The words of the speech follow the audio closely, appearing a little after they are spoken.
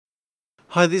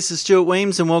Hi, this is Stuart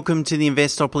Weems and welcome to the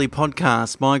Investopoly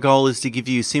podcast. My goal is to give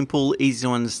you simple, easy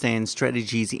to understand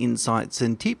strategies, insights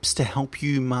and tips to help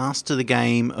you master the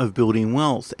game of building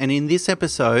wealth. And in this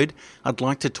episode, I'd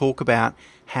like to talk about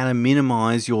how to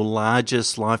minimize your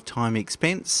largest lifetime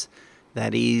expense,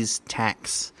 that is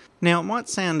tax. Now, it might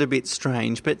sound a bit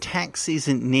strange, but tax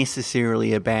isn't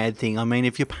necessarily a bad thing. I mean,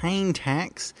 if you're paying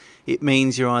tax, it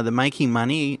means you're either making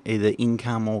money, either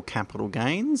income or capital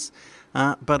gains.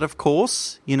 But of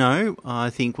course, I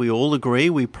think we all agree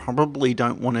we probably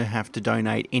don't want to have to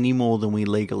donate any more than we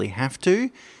legally have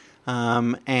to.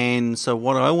 And so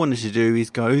what I wanted to do is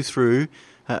go through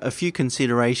a few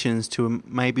considerations to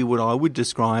maybe what I would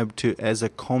describe as a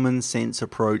common sense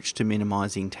approach to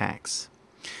minimising tax.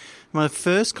 My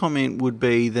first comment would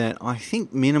be that I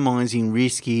think minimising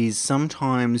risk is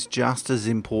sometimes just as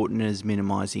important as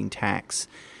minimising tax.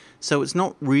 So it's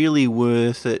not really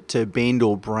worth it to bend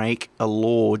or break a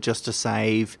law just to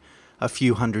save a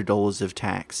few $100s of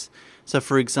tax. So,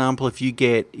 for example, if you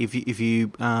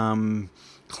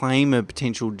claim a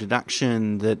potential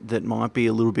deduction that might be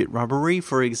a little bit rubbery,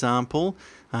 for example,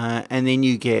 and then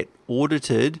you get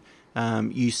audited,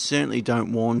 you certainly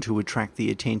don't want to attract the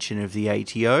attention of the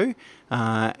ATO,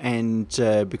 and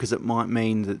because it might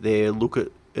mean that they look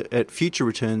at future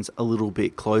returns a little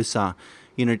bit closer.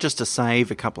 Just to save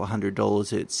a couple of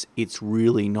 $100s, it's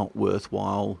really not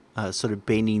worthwhile sort of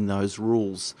bending those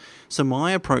rules. So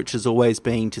my approach has always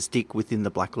been to stick within the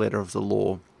black letter of the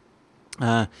law.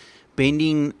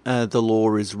 Bending the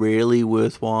law is rarely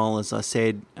worthwhile, as I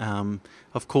said.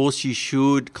 Of course, you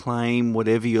should claim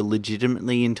whatever you're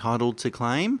legitimately entitled to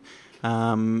claim,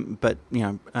 but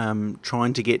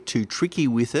trying to get too tricky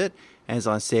with it, as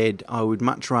I said, I would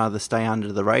much rather stay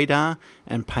under the radar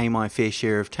and pay my fair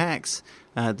share of tax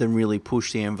than really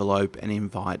push the envelope and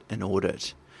invite an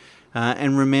audit.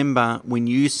 And remember, when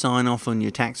you sign off on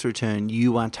your tax return,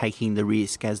 you are taking the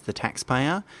risk as the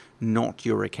taxpayer, not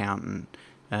your accountant.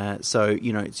 So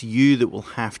it's you that will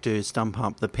have to stump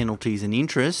up the penalties and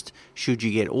interest should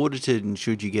you get audited and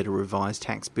should you get a revised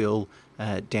tax bill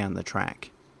down the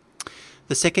track.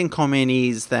 The second comment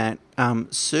is that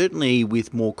certainly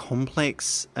with more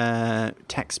complex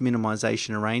tax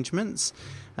minimisation arrangements,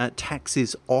 tax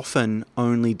is often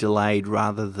only delayed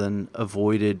rather than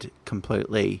avoided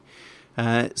completely.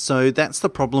 So that's the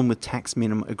problem with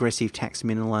aggressive tax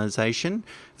minimalisation.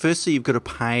 Firstly, you've got to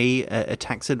pay a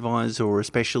tax advisor or a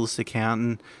specialist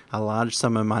accountant a large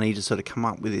sum of money to sort of come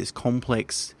up with this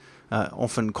complex,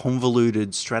 often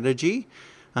convoluted strategy.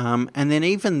 And then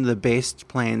even the best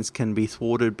plans can be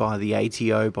thwarted by the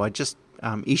ATO by just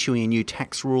issuing a new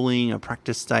tax ruling, a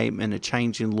practice statement, a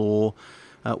change in law,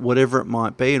 whatever it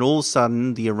might be. And all of a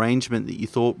sudden, the arrangement that you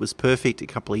thought was perfect a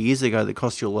couple of years ago that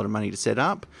cost you a lot of money to set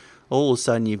up, all of a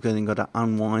sudden you've then got to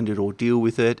unwind it or deal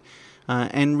with it.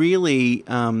 And really,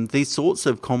 these sorts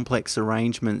of complex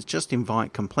arrangements just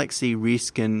invite complexity,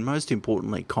 risk, and most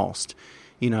importantly, cost.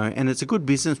 And it's a good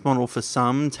business model for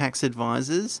some tax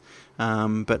advisors,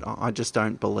 but I just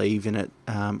don't believe in it.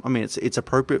 It's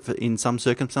appropriate in some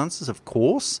circumstances, of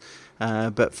course,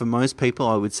 but for most people,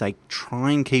 I would say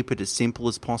try and keep it as simple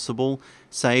as possible,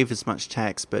 save as much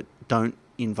tax, but don't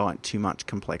invite too much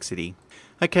complexity.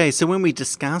 Okay, so when we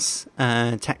discuss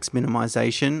tax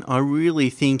minimisation, I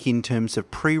really think in terms of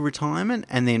pre-retirement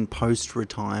and then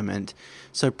post-retirement.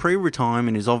 So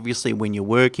pre-retirement is obviously when you're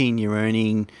working, you're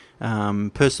earning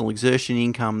personal exertion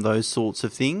income, those sorts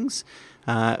of things,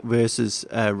 versus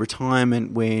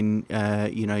retirement when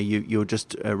you're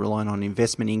just relying on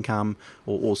investment income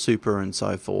or super and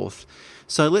so forth.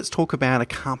 So let's talk about a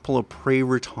couple of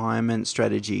pre-retirement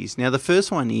strategies. Now, the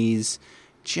first one is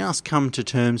just come to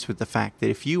terms with the fact that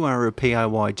if you are a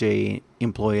PAYG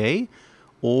employee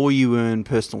or you earn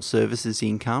personal services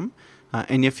income,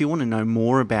 and if you want to know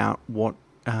more about what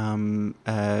is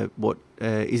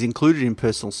included in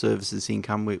personal services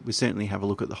income, we certainly have a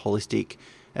look at the Holistic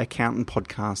Accountant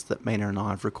podcast that Mina and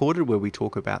I have recorded where we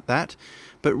talk about that.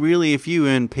 But really, if you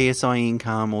earn PSI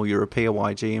income or you're a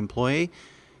PAYG employee,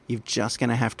 you're just going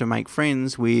to have to make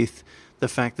friends with the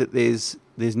fact that there's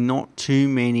not too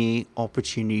many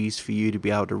opportunities for you to be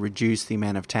able to reduce the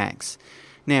amount of tax.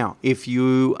 Now, if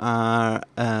you are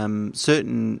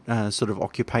certain sort of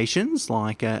occupations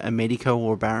like a medico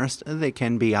or a barrister, there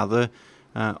can be other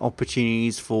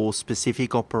opportunities for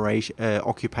specific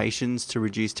occupations to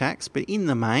reduce tax. But in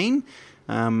the main,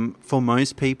 for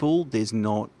most people, there's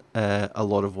not a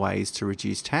lot of ways to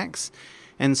reduce tax.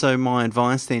 And so my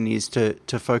advice then is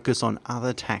to focus on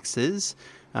other taxes,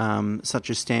 such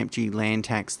as stamp duty, land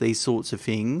tax, these sorts of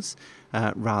things,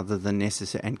 rather than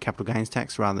and capital gains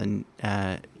tax rather than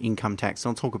income tax.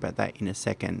 I'll talk about that in a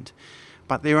second.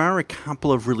 But there are a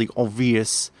couple of really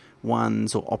obvious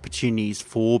ones or opportunities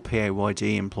for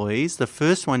PAYG employees. The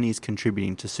first one is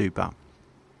contributing to super.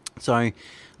 So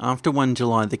after 1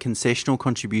 July, the concessional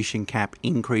contribution cap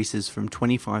increases from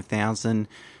 $25,000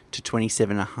 to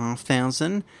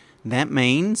 $27,500. That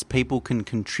means people can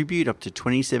contribute up to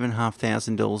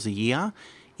 $27,500 a year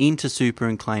into super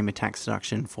and claim a tax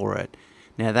deduction for it.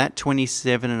 Now that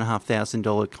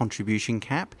 $27,500 contribution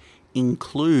cap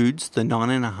includes the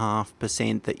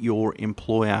 9.5% that your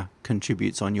employer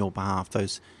contributes on your behalf,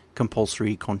 those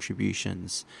compulsory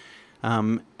contributions.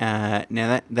 Now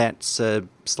that's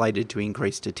slated to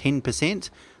increase to 10%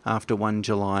 after 1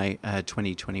 July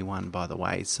 2021, by the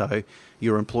way. So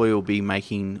your employer will be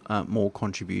making more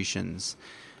contributions.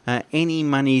 Any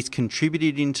monies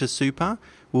contributed into super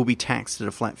will be taxed at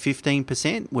a flat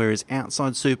 15%, whereas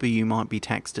outside super you might be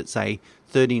taxed at, say,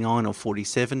 39 or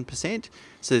 47%.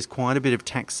 So there's quite a bit of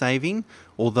tax saving,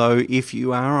 although if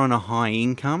you are on a high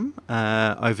income,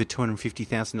 over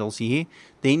 $250,000 a year,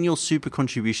 then your super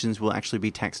contributions will actually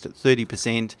be taxed at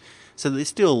 30%. So there's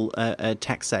still a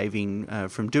tax saving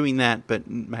from doing that, but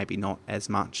maybe not as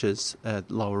much as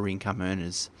lower income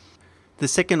earners. The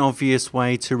second obvious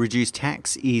way to reduce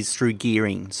tax is through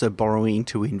gearing, so borrowing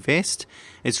to invest.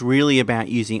 It's really about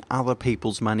using other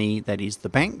people's money, that is the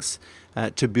banks,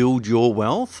 to build your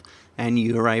wealth, and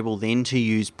you're able then to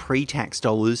use pre-tax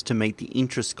dollars to meet the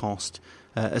interest cost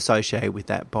associated with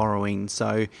that borrowing.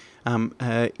 So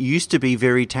it used to be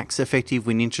very tax effective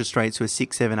when interest rates were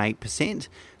 6, 7, 8%.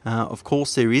 Of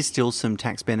course, there is still some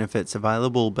tax benefits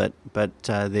available, but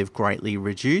they've greatly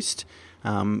reduced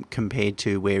compared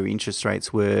to where interest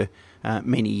rates were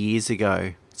many years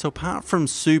ago. So apart from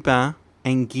super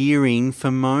and gearing,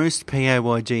 for most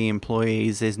PAYG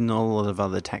employees, there's not a lot of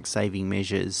other tax saving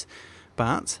measures.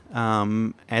 But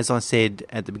as I said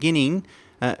at the beginning,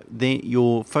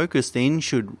 your focus then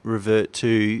should revert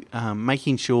to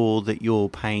making sure that you're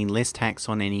paying less tax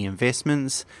on any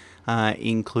investments,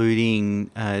 including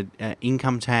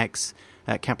income tax,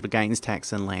 capital gains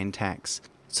tax and land tax.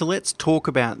 So let's talk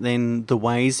about then the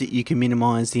ways that you can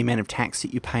minimise the amount of tax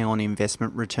that you pay on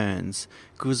investment returns.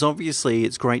 Because obviously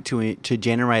it's great to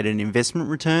generate an investment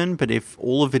return, but if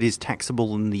all of it is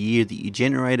taxable in the year that you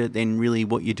generate it, then really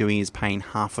what you're doing is paying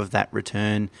half of that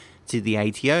return to the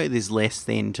ATO. There's less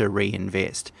then to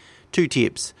reinvest. 2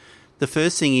 tips. The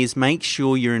first thing is make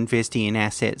sure you're investing in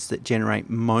assets that generate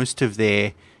most of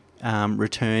their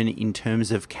return in terms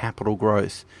of capital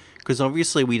growth. Because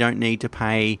obviously we don't need to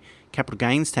pay capital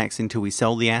gains tax until we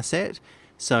sell the asset.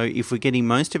 So if we're getting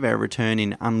most of our return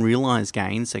in unrealised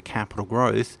gains, so capital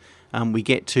growth, we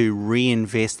get to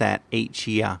reinvest that each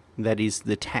year. That is,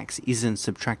 the tax isn't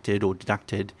subtracted or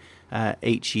deducted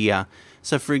each year.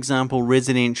 So for example,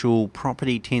 residential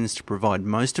property tends to provide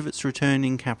most of its return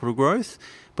in capital growth.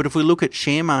 But if we look at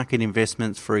share market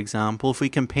investments, for example, if we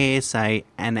compare, say,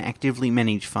 an actively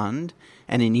managed fund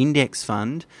and an index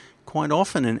fund, quite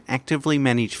often an actively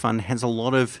managed fund has a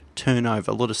lot of turnover,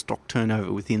 a lot of stock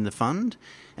turnover within the fund,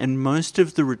 and most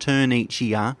of the return each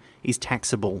year is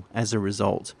taxable as a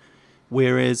result.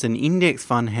 Whereas an index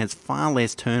fund has far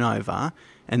less turnover,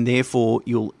 and therefore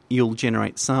you'll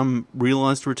generate some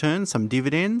realised return, some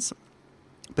dividends.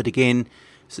 But again,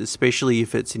 especially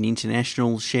if it's an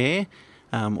international share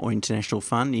or international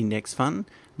fund, index fund,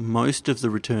 most of the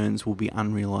returns will be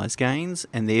unrealised gains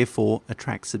and therefore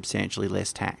attract substantially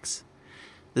less tax.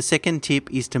 The second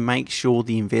tip is to make sure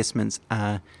the investments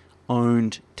are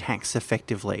owned tax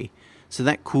effectively. So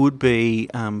that could be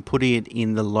putting it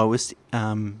in the lowest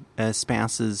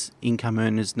spouse's income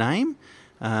earner's name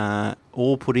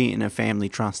or putting it in a family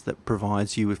trust that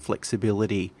provides you with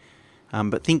flexibility.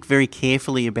 But think very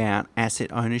carefully about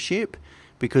asset ownership,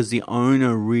 because the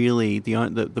owner really,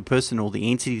 the person or the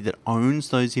entity that owns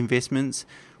those investments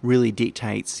really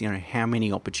dictates, how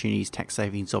many opportunities, tax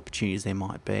savings opportunities there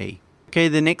might be. Okay,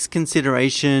 the next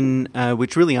consideration,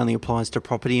 which really only applies to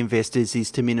property investors,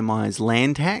 is to minimise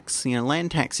land tax.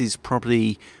 Land tax is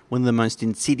probably one of the most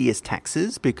insidious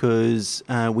taxes because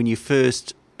when you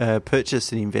first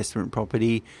purchase an investment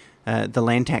property, the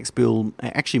land tax bill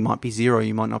actually might be zero.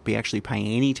 You might not be actually paying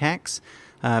any tax.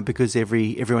 Because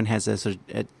everyone has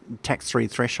a tax-free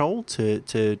threshold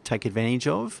to take advantage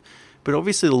of. But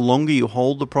obviously the longer you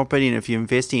hold the property, and if you're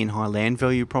investing in high land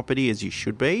value property, as you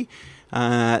should be,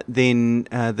 then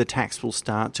the tax will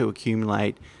start to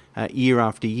accumulate year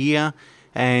after year,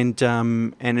 and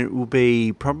it will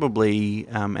be probably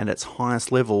at its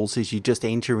highest levels as you just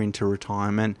enter into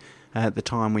retirement at the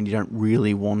time when you don't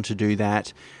really want to do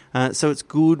that. So it's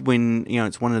good when,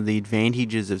 it's one of the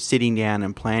advantages of sitting down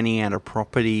and planning out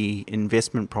a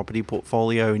investment property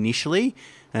portfolio initially,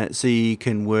 so you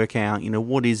can work out,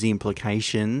 what is the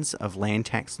implications of land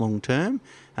tax long term,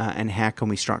 and how can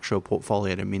we structure a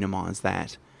portfolio to minimise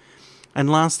that. And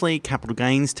lastly, capital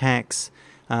gains tax.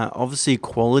 Obviously,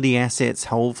 quality assets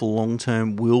held for long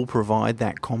term will provide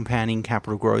that compounding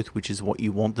capital growth, which is what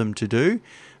you want them to do.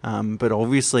 But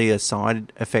obviously, a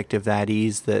side effect of that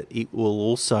is that it will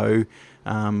also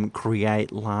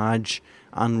create large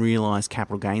unrealised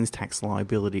capital gains tax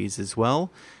liabilities as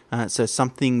well. So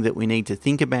something that we need to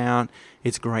think about.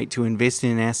 It's great to invest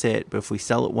in an asset, but if we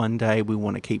sell it one day, we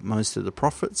want to keep most of the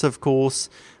profits, of course.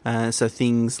 So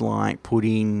things like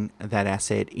putting that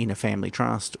asset in a family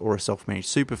trust or a self-managed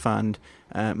super fund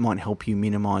might help you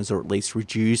minimise or at least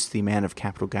reduce the amount of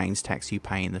capital gains tax you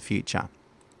pay in the future.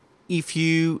 If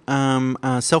you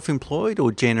are self-employed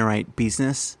or generate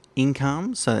business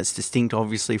income, so that's distinct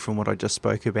obviously from what I just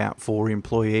spoke about for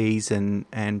employees and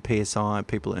PSI,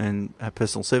 people earn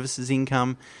personal services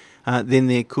income, then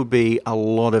there could be a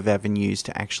lot of avenues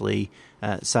to actually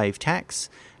save tax.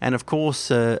 And of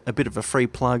course, a bit of a free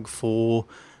plug for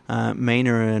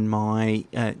Mina and my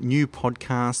new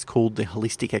podcast called The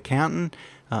Holistic Accountant.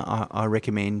 I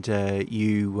recommend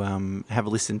you have a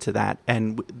listen to that,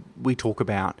 and we talk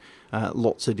about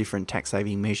lots of different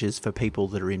tax-saving measures for people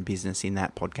that are in business in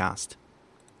that podcast.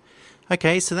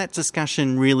 Okay, so that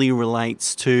discussion really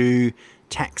relates to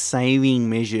tax-saving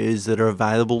measures that are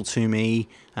available to me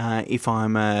if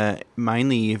I'm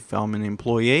mainly if I'm an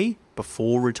employee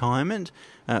before retirement.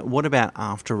 What about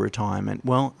after retirement?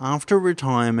 Well, after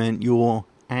retirement, your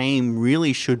aim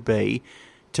really should be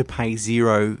to pay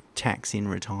zero tax in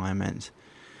retirement.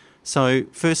 So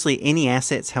firstly, any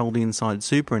assets held inside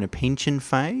super in a pension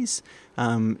phase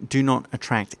do not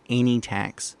attract any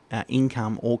tax,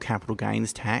 income or capital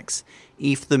gains tax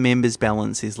if the member's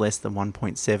balance is less than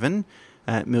 $1.7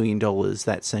 million.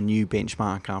 That's a new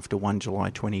benchmark after 1 July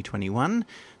 2021.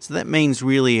 So that means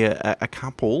really a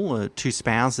couple, two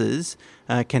spouses,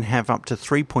 can have up to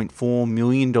 $3.4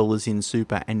 million in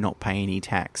super and not pay any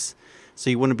tax. So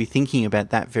you want to be thinking about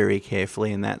that very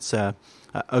carefully, and that's a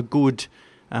good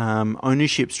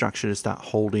ownership structure to start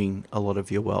holding a lot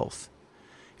of your wealth.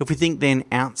 If we think then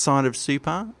outside of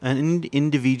super, an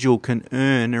individual can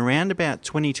earn around about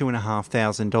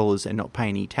 $22,500 and not pay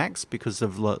any tax because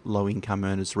of low income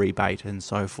earners rebate and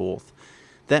so forth.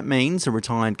 That means a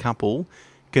retired couple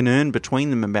can earn between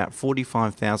them about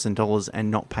 $45,000 and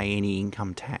not pay any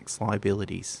income tax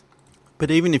liabilities.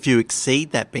 But even if you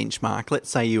exceed that benchmark, let's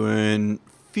say you earn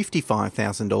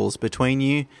 $55,000 between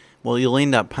you, well, you'll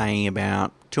end up paying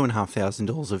about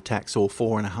 $2,500 of tax, or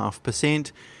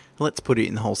 4.5%. Let's put it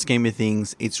in the whole scheme of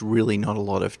things, it's really not a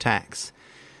lot of tax.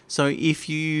 So if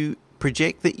you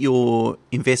project that your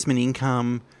investment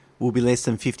income will be less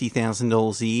than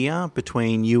 $50,000 a year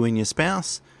between you and your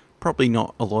spouse, probably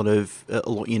not a lot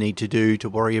you need to do to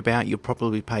worry about. You'll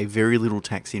probably pay very little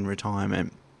tax in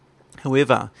retirement.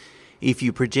 However, if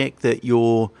you project that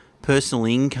your personal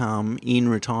income in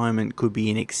retirement could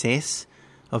be in excess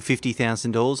of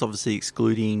 $50,000, obviously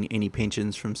excluding any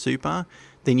pensions from super,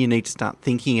 then you need to start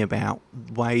thinking about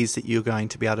ways that you're going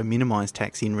to be able to minimise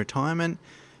tax in retirement,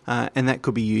 and that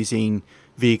could be using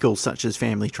vehicles such as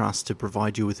family trusts to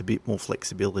provide you with a bit more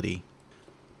flexibility.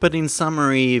 But in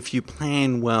summary, if you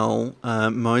plan well,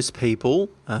 most people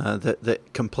that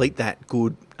complete that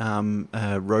good,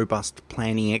 robust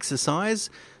planning exercise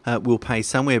will pay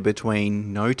somewhere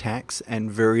between no tax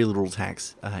and very little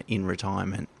tax in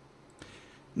retirement.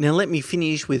 Now let me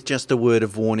finish with just a word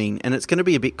of warning, and it's going to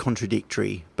be a bit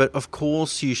contradictory, but of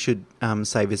course you should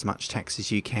save as much tax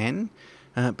as you can.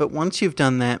 But once you've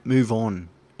done that, move on.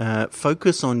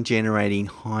 Focus on generating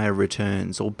higher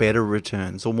returns or better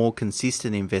returns or more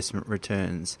consistent investment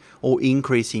returns, or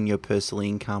increasing your personal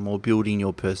income or building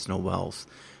your personal wealth.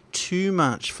 Too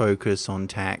much focus on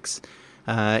tax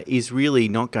is really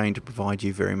not going to provide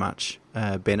you very much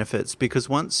benefits, because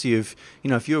once you've,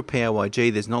 if you're a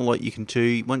PAYG, there's not a lot you can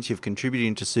do. Once you've contributed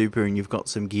into super and you've got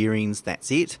some gearings,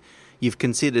 that's it. You've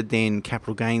considered then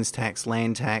capital gains tax,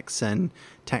 land tax, and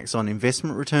tax on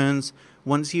investment returns.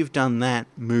 Once you've done that,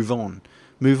 move on.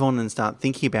 Move on and start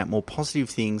thinking about more positive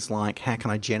things like, how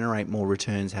can I generate more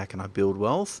returns? How can I build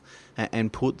wealth?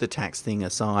 And put the tax thing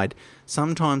aside.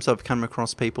 Sometimes I've come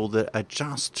across people that are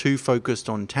just too focused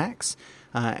on tax,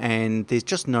 and there's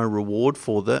just no reward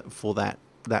for that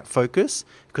focus,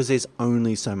 because there's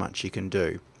only so much you can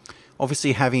do.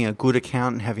 Obviously, having a good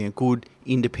accountant, having a good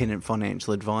independent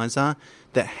financial advisor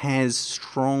that has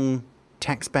strong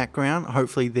tax background,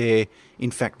 hopefully they're in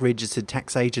fact registered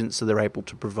tax agents, so they're able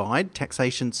to provide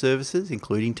taxation services,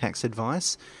 including tax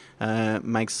advice,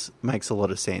 makes a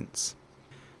lot of sense.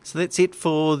 So that's it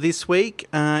for this week.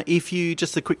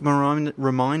 Just a quick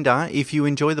reminder, if you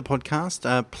enjoy the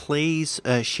podcast, please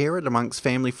share it amongst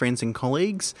family, friends and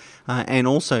colleagues. And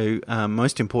also,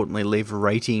 most importantly, leave a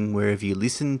rating wherever you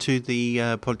listen to the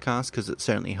podcast, because it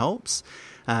certainly helps.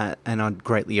 And I'd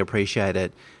greatly appreciate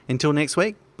it. Until next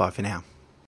week, bye for now.